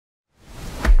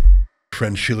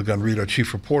friend Sheila, our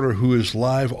chief reporter, who is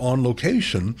live on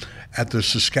location at the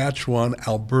Saskatchewan,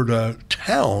 Alberta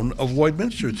town of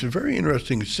Lloydminster. It's a very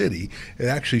interesting city. It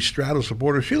actually straddles the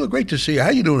border. Sheila, great to see you.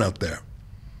 How you doing out there?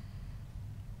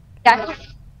 Yeah.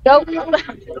 Nope. I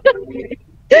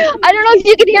don't know if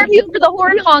you can hear me over the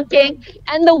horn honking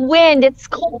and the wind. It's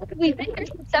cold. We've been here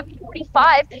since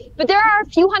 7:45, but there are a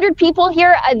few hundred people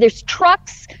here. There's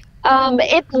trucks.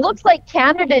 It looks like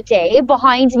Canada Day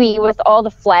behind me with all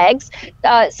the flags.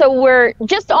 So we're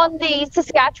just on the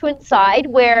Saskatchewan side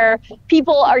where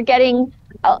people are getting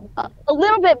a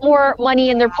little bit more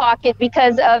money in their pocket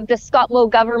because of the Scott Moe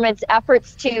government's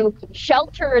efforts to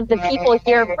shelter the people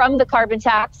here from the carbon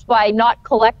tax by not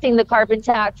collecting the carbon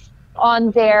tax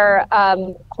on their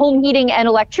home heating and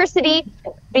electricity,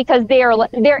 because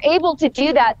they're able to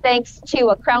do that thanks to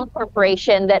a crown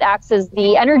corporation that acts as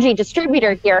the energy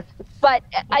distributor here. But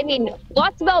I mean,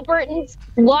 lots of Albertans,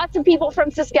 lots of people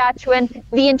from Saskatchewan.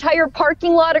 The entire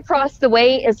parking lot across the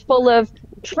way is full of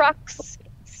trucks,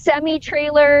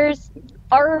 semi-trailers,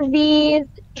 RVs,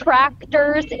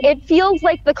 tractors. It feels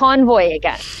like the convoy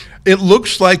again. It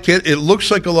looks like it. It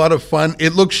looks like a lot of fun.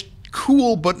 It looks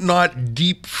cool, but not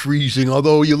deep freezing,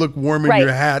 although you look warm in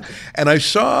your hat. And I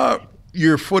saw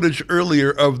your footage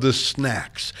earlier of the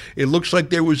snacks. It looks like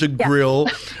there was a grill.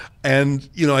 And,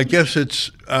 you know, I guess it's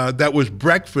that was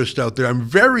breakfast out there. I'm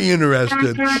very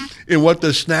interested in what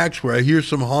the snacks were. I hear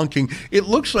some honking. It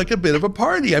looks like a bit of a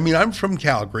party. I mean, I'm from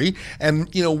Calgary.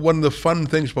 And, you know, one of the fun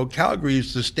things about Calgary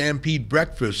is the Stampede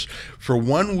breakfast for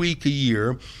 1 week a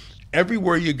year.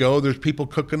 Everywhere you go, there's people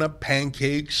cooking up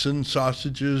pancakes and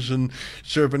sausages and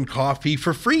serving coffee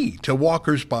for free to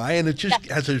walkers by, and it just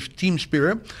has a team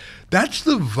spirit. That's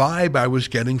the vibe I was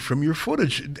getting from your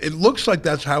footage. It looks like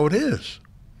that's how it is.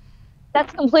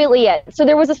 That's completely it. So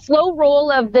there was a slow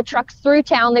roll of the trucks through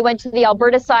town. They went to the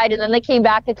Alberta side, and then they came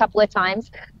back a couple of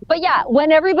times. But yeah,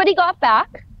 when everybody got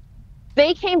back,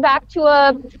 they came back to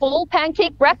a full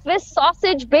pancake breakfast,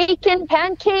 sausage, bacon,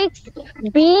 pancakes,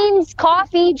 beans,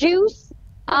 coffee, juice.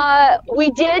 We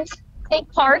did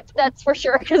take part, that's for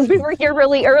sure, because we were here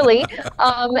really early,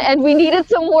 and we needed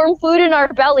some warm food in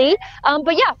our belly.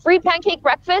 But yeah, free pancake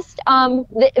breakfast,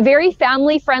 very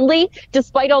family friendly,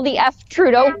 despite all the F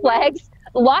Trudeau flags.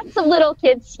 Lots of little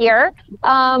kids here,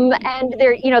 and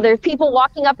there's people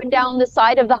walking up and down the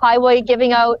side of the highway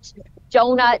giving out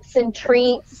donuts and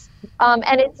treats.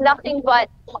 And it's nothing but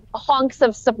honks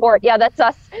of support. Yeah, that's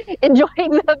us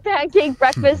enjoying the pancake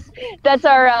breakfast. That's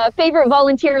our favorite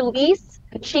volunteer, Lise.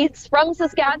 She's from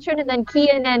Saskatchewan, and then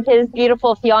Kian and his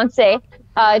beautiful fiance.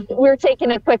 We're taking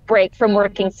a quick break from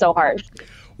working so hard.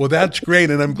 Well, that's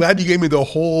great, and I'm glad you gave me the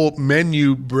whole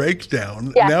menu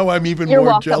breakdown. Yeah, now I'm even you're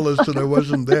more welcome. jealous that I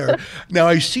wasn't there. Now,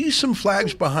 I see some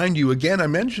flags behind you. Again, I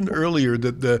mentioned earlier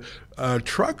that the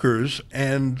truckers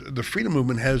and the freedom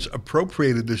movement has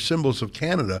appropriated the symbols of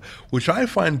Canada, which I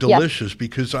find delicious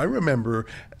because I remember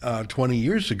 20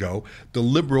 years ago, the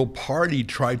Liberal Party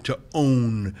tried to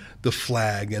own the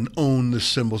flag and own the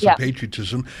symbols of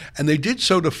patriotism, and they did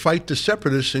so to fight the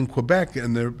separatists in Quebec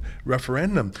in the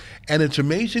referendum. And it's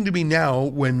amazing to me now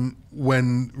when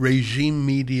regime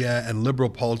media and liberal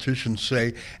politicians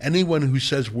say anyone who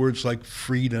says words like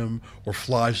freedom or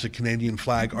flies the Canadian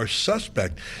flag are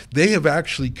suspect. They have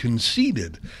actually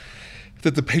conceded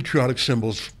that the patriotic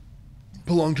symbols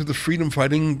belong to the freedom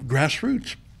fighting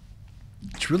grassroots.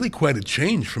 It's really quite a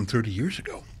change from 30 years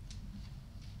ago.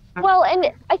 Well,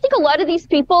 and I think a lot of these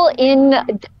people in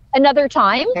another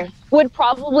time would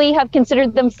probably have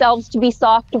considered themselves to be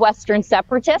soft Western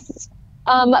separatists.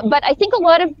 But I think a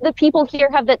lot of the people here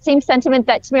have that same sentiment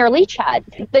that Tamara Leach had,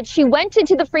 that she went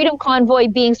into the Freedom Convoy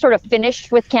being sort of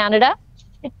finished with Canada,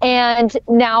 and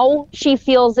now she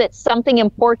feels it's something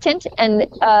important and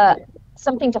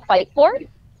something to fight for.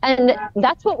 And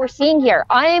that's what we're seeing here.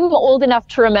 I'm old enough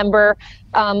to remember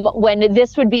when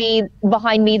this would be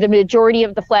behind me, the majority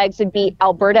of the flags would be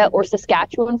Alberta or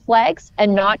Saskatchewan flags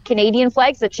and not Canadian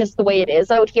flags. That's just the way it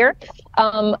is out here.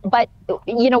 But,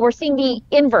 we're seeing the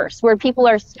inverse, where people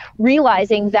are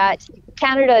realizing that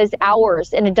Canada is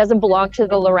ours and it doesn't belong to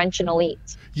the Laurentian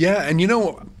elite. Yeah, and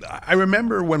I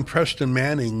remember when Preston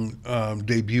Manning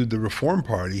debuted the Reform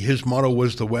Party, his motto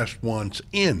was "The West wants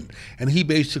in." And he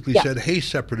basically said, hey,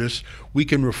 separatists, we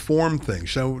can reform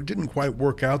things. So it didn't quite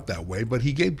work out that way, but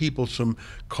he gave people some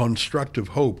constructive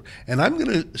hope. And I'm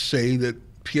going to say that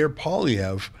Pierre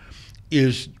Poilievre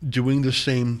is doing the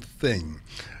same thing.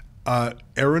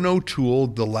 Erin O'Toole,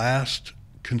 the last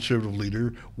Conservative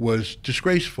leader, was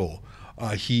disgraceful.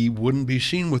 He wouldn't be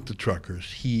seen with the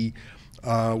truckers. He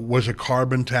was a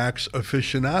carbon tax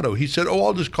aficionado. He said, "Oh,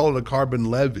 I'll just call it a carbon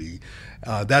levy.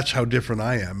 That's how different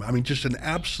I am." I mean, just an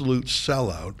absolute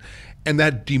sellout. And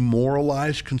that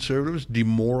demoralized conservatives,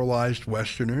 demoralized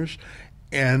Westerners.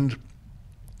 And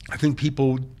I think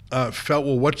people felt,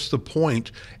 well, what's the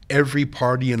point? Every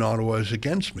party in Ottawa is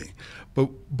against me.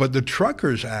 But the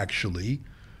truckers actually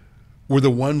were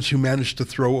the ones who managed to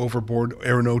throw overboard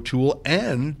Erin O'Toole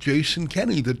and Jason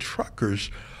Kenney. The truckers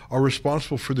are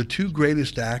responsible for the two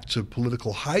greatest acts of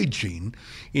political hygiene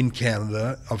in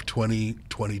Canada of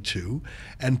 2022.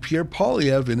 And Pierre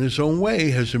Poilievre, in his own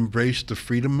way, has embraced the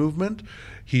freedom movement.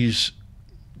 He's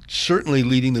certainly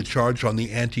leading the charge on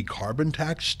the anti-carbon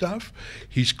tax stuff.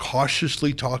 He's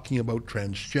cautiously talking about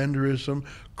transgenderism,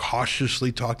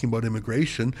 cautiously talking about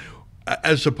immigration,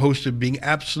 as opposed to being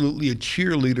absolutely a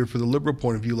cheerleader for the Liberal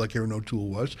point of view like Erin O'Toole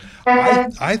was.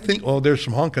 I think, oh, there's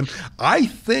some honking. I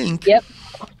think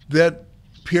that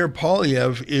Pierre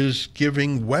Poilievre is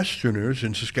giving Westerners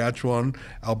in Saskatchewan,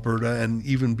 Alberta, and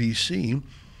even BC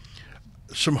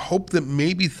some hope that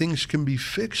maybe things can be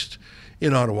fixed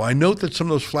in Ottawa. I note that some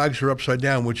of those flags are upside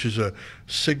down, which is a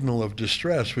signal of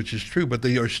distress, which is true, but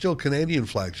they are still Canadian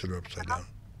flags that are upside down.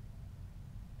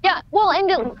 Yeah, well,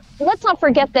 and let's not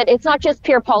forget that it's not just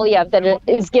Pierre Poilievre that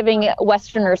is giving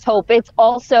Westerners hope. It's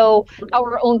also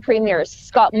our own premiers,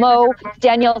 Scott Moe,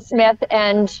 Danielle Smith,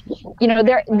 and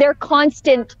their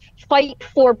constant fight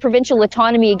for provincial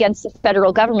autonomy against the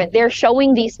federal government. They're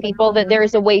showing these people that there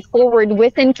is a way forward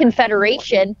within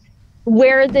Confederation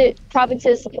where the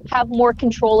provinces have more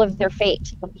control of their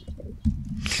fate.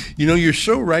 You're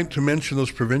so right to mention those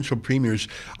provincial premiers.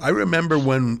 I remember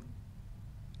when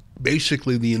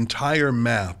basically the entire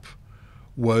map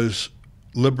was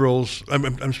Liberals.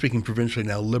 I'm speaking provincially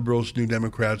now. Liberals, New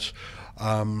Democrats.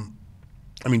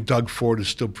 Doug Ford is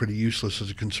still pretty useless as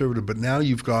a Conservative, but now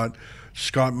you've got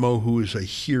Scott Moe, who is a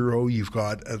hero. You've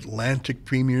got Atlantic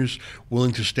premiers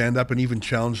willing to stand up and even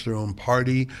challenge their own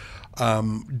party.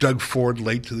 Doug Ford,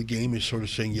 late to the game, is sort of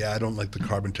saying, yeah, I don't like the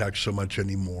carbon tax so much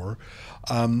anymore.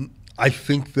 I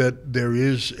think that there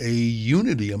is a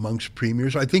unity amongst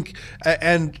premiers. I think,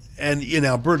 and in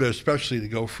Alberta especially, to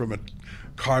go from a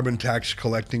carbon tax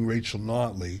collecting Rachel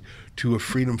Notley to a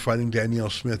freedom fighting Danielle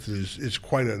Smith is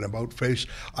quite an about face.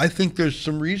 I think there's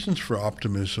some reasons for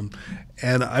optimism,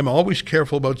 and I'm always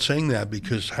careful about saying that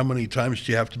because how many times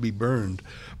do you have to be burned?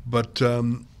 But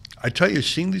I tell you,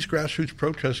 seeing these grassroots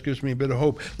protests gives me a bit of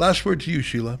hope. Last word to you,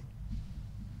 Sheila.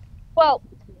 Well,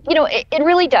 it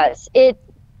really does. It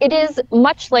is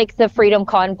much like the Freedom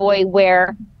Convoy,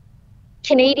 where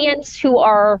Canadians who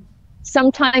are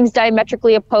sometimes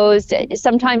diametrically opposed,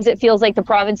 sometimes it feels like the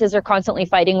provinces are constantly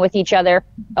fighting with each other,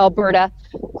 Alberta,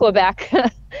 Quebec.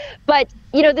 But,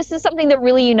 this is something that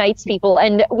really unites people.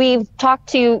 And we've talked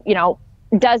to,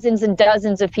 dozens and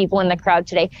dozens of people in the crowd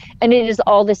today, and it is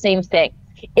all the same thing.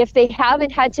 If they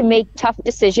haven't had to make tough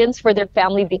decisions for their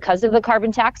family because of the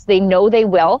carbon tax, they know they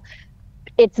will.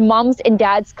 It's moms and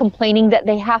dads complaining that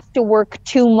they have to work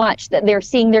too much, that they're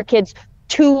seeing their kids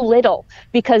too little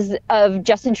because of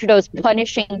Justin Trudeau's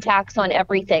punishing tax on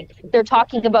everything. They're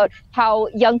talking about how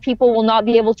young people will not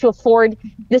be able to afford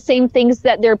the same things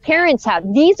that their parents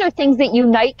have. These are things that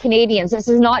unite Canadians. This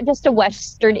is not just a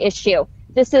Western issue.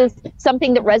 This is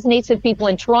something that resonates with people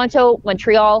in Toronto,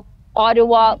 Montreal,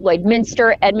 Ottawa,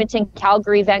 Lloydminster, Edmonton,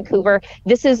 Calgary, Vancouver.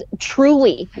 This is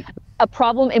truly a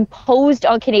problem imposed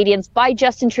on Canadians by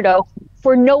Justin Trudeau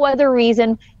for no other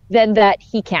reason than that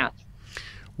he can't.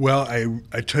 Well,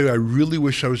 I tell you, I really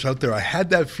wish I was out there. I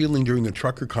had that feeling during the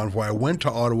trucker convoy. I went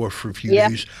to Ottawa for a few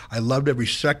days. I loved every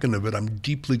second of it. I'm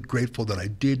deeply grateful that I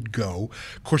did go.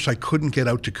 Of course, I couldn't get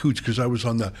out to Coots because I was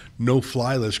on the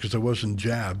no-fly list because I wasn't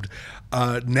jabbed.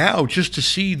 Now, just to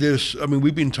see this,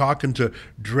 we've been talking to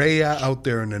Drea out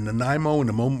there in Nanaimo. In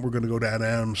a moment, we're going to go to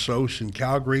Adam Sos in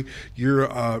Calgary. You're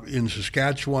in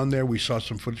Saskatchewan there. We saw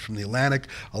some footage from the Atlantic.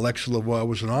 Alexa Lavoie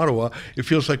was in Ottawa. It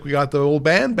feels like we got the old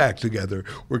band back together.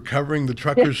 We're covering the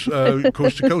truckers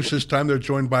coast to coast. This time they're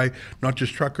joined by not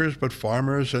just truckers, but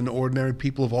farmers and ordinary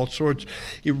people of all sorts.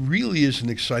 It really is an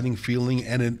exciting feeling,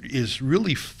 and it is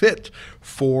really fit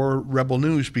for Rebel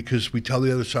News because we tell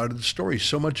the other side of the story.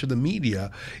 So much of the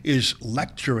media is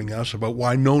lecturing us about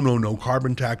why no,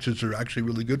 carbon taxes are actually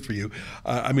really good for you.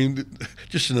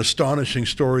 Just an astonishing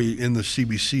story in the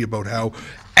CBC about how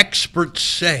experts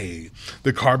say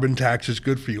the carbon tax is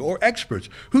good for you. Or experts.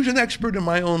 Who's an expert in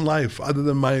my own life other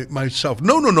than myself?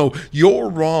 No, you're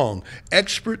wrong.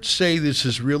 Experts say this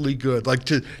is really good.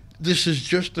 This is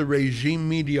just the regime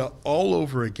media all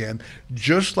over again,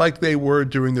 just like they were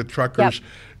during the truckers'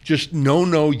 just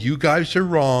no, you guys are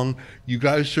wrong. You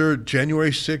guys are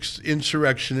January 6th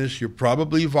insurrectionists. You're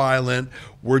probably violent.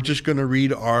 We're just going to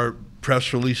read our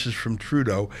press releases from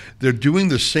Trudeau. They're doing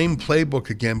the same playbook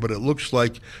again, but it looks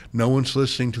like no one's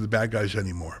listening to the bad guys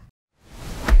anymore.